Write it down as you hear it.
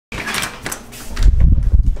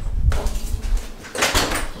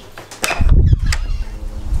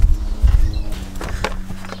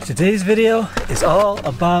Today's video is all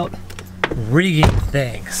about rigging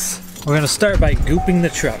things. We're gonna start by gooping the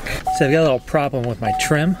truck. So I've got a little problem with my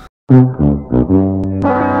trim.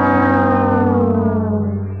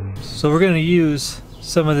 So we're gonna use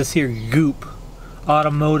some of this here goop,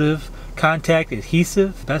 automotive contact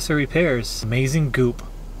adhesive, best of repairs, amazing goop.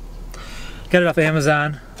 Got it off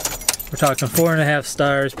Amazon. We're talking 4.5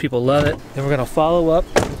 stars, people love it. Then we're gonna follow up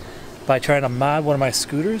by trying to mod one of my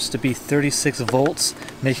scooters to be 36 volts,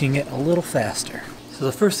 making it a little faster. So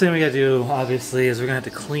the first thing we gotta do, obviously, is we're gonna have to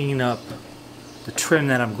clean up the trim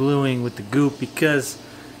that I'm gluing with the goop, because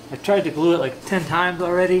I tried to glue it like 10 times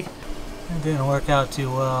already. It didn't work out too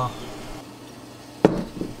well.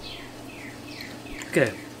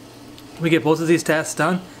 Okay, when we get both of these tasks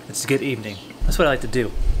done, it's a good evening. That's what I like to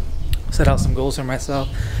do. Set out some goals for myself.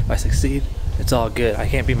 If I succeed, it's all good. I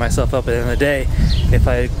can't beat myself up at the end of the day if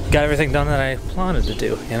I got everything done that I planned to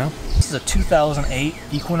do, you know? This is a 2008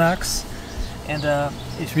 Equinox, and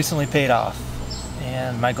it's recently paid off.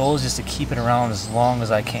 And my goal is just to keep it around as long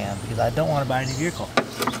as I can, because I don't want to buy a new vehicle.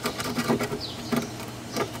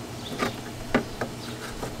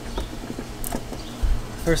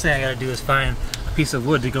 First thing I gotta do is find a piece of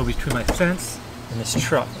wood to go between my fence and this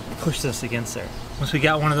truck. Push this against there. Once we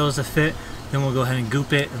got one of those to fit, then we'll go ahead and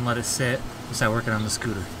goop it and let it sit and start working on the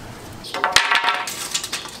scooter.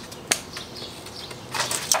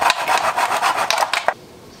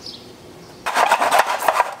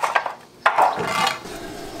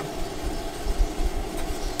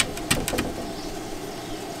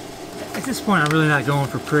 At this point, I'm really not going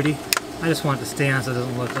for pretty. I just want it to stand so it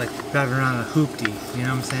doesn't look like driving around a hoopty, you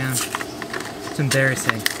know what I'm saying? It's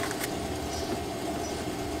embarrassing.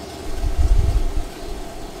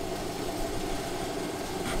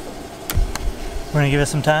 We're gonna give it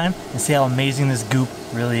some time and see how amazing this goop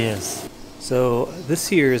really is. So this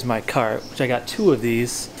here is my cart, which I got 2 of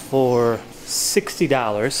these for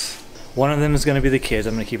 $60. One of them is gonna be the kids.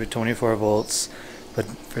 I'm gonna keep it 24 volts. But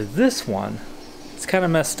for this one, it's kind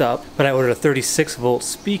of messed up, but I ordered a 36 volt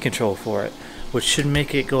speed control for it, which should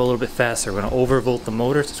make it go a little bit faster. We're gonna overvolt the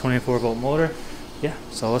motor. It's a 24 volt motor. Yeah,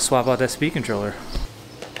 so let's swap out that speed controller.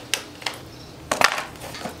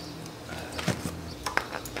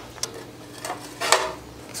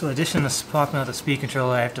 So in addition to swapping out the speed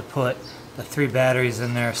controller, I have to put the 3 batteries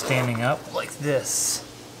in there standing up like this,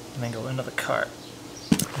 and then go into the cart.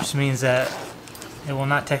 Which means that it will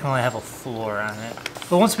not technically have a floor on it.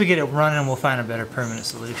 But once we get it running, we'll find a better permanent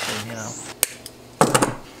solution, you know.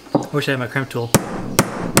 I wish I had my crimp tool.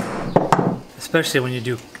 Especially when you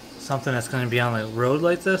do something that's going to be on the road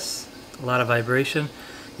like this, a lot of vibration,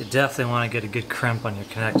 you definitely want to get a good crimp on your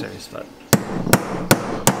connectors. But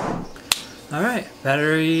alright,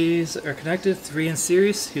 batteries are connected, 3 in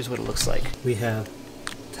series. Here's what it looks like. We have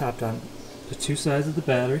topped on the 2 sides of the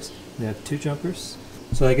batteries. We have 2 jumpers.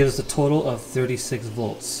 So that gives us a total of 36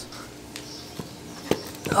 volts.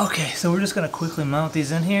 Okay, so we're just going to quickly mount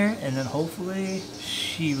these in here, and then hopefully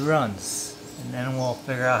she runs. And then we'll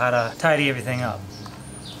figure out how to tidy everything up.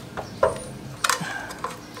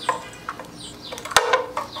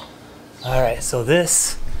 Alright, so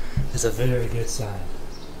this is a very good sign.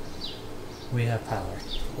 We have power.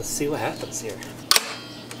 Let's see what happens here.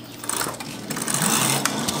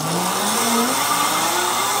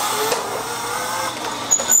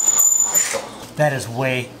 That is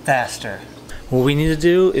way faster. What we need to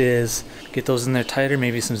do is get those in there tighter,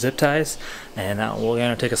 maybe some zip ties, and we're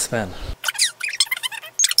gonna take a spin.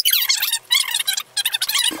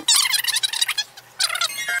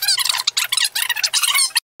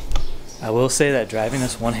 I will say that driving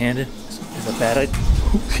this one-handed is a bad idea.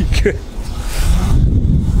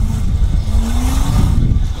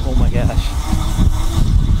 Oh my gosh.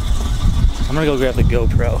 I'm gonna go grab the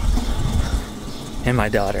GoPro and my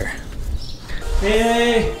daughter.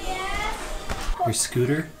 Hey! Yeah. Your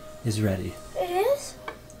scooter is ready. It is?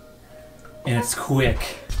 And it's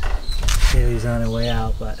quick. Haley's on her way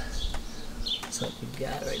out, but that's what we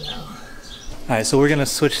got right now. Alright, so we're gonna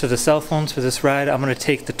switch to the cell phones for this ride. I'm gonna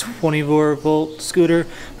take the 24 volt scooter,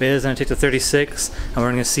 Beta's gonna take the 36, and we're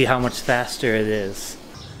gonna see how much faster it is.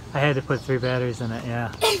 I had to put 3 batteries in it, yeah.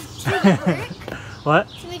 To make it work? What?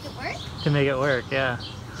 To make it work? To make it work, yeah.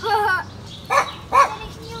 Can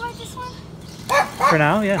you ride this one? For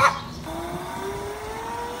now, yeah.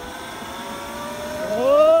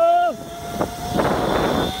 Oh!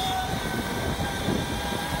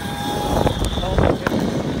 Oh my goodness.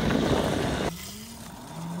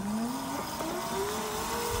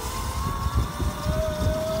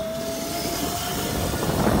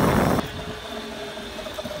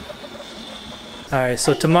 Alright,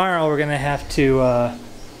 so tomorrow we're gonna have to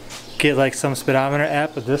get like some speedometer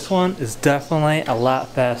app, but this one is definitely a lot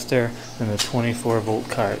faster than the 24-volt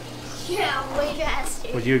cart. Yeah, way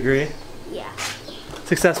faster. Would you agree? Yeah.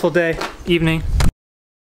 Successful day, evening.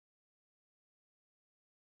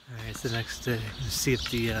 Alright, it's the next day. Let's see if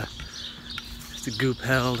the goop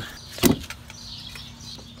held.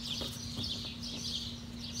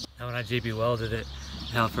 Now when I JB welded it, it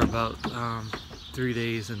held for about 3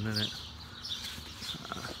 days, and then it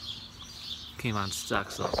came on stuck,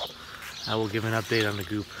 so I will give an update on the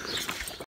goop.